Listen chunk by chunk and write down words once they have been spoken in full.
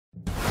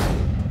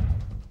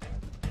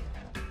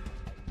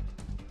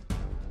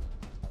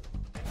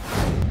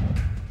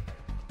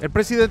El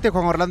presidente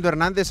Juan Orlando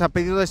Hernández ha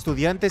pedido a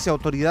estudiantes y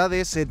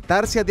autoridades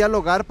sentarse a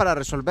dialogar para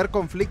resolver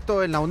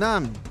conflicto en la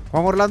UNAM.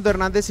 Juan Orlando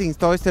Hernández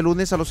instó este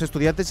lunes a los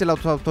estudiantes y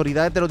las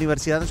autoridades de la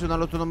Universidad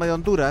Nacional Autónoma de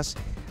Honduras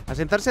a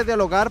sentarse a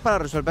dialogar para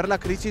resolver la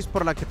crisis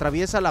por la que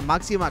atraviesa la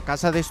máxima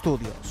casa de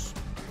estudios.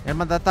 El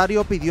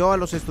mandatario pidió a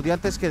los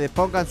estudiantes que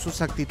depongan sus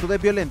actitudes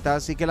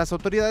violentas y que las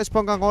autoridades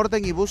pongan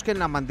orden y busquen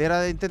la manera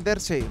de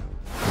entenderse.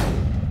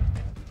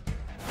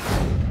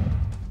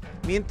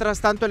 Mientras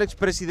tanto, el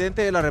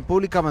expresidente de la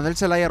República, Manuel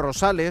Zelaya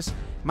Rosales,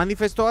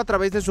 manifestó a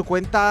través de su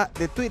cuenta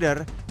de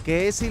Twitter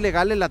que es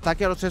ilegal el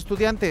ataque a los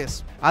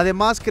estudiantes.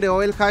 Además,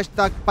 creó el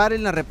hashtag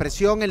Paren la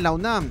represión en la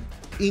UNAM,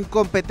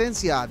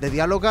 incompetencia de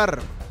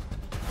dialogar.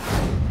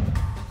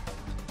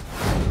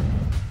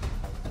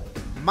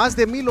 Más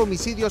de 1000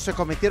 homicidios se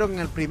cometieron en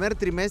el primer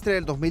trimestre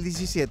del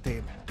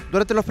 2017.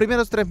 Durante los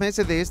primeros 3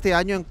 meses de este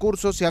año en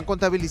curso se han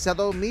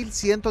contabilizado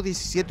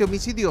 1117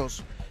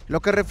 homicidios, lo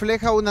que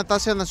refleja una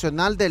tasa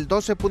nacional del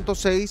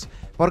 12.6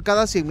 por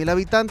cada 100.000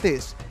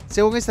 habitantes,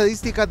 según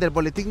estadísticas del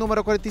Boletín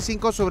número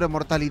 45 sobre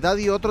mortalidad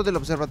y otros del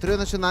Observatorio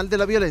Nacional de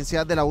la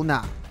Violencia de la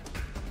UNA.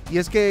 Y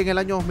es que en el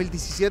año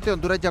 2017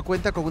 Honduras ya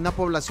cuenta con una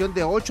población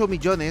de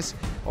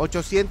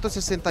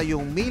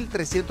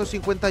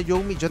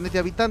 8.861.351 millones de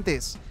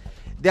habitantes.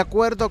 De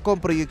acuerdo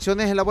con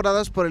proyecciones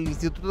elaboradas por el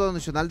Instituto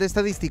Nacional de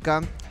Estadística,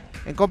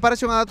 en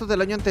comparación a datos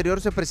del año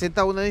anterior se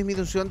presenta una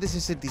disminución de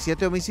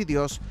 67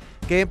 homicidios,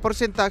 que en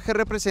porcentaje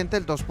representa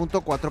el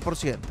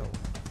 2.4%.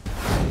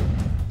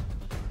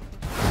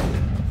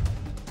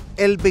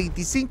 El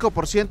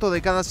 25%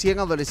 de cada 100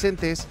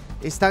 adolescentes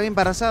están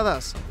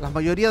embarazadas. La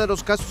mayoría de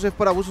los casos es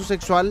por abuso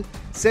sexual,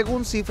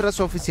 según cifras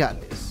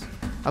oficiales.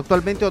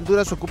 Actualmente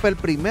Honduras ocupa el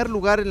primer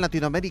lugar en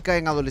Latinoamérica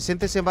en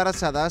adolescentes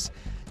embarazadas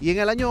y en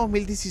el año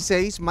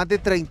 2016 más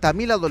de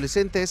 30.000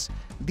 adolescentes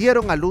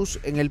dieron a luz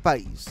en el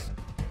país.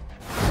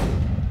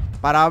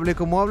 Para Hable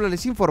como Habla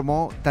les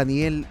informó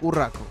Daniel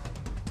Urraco.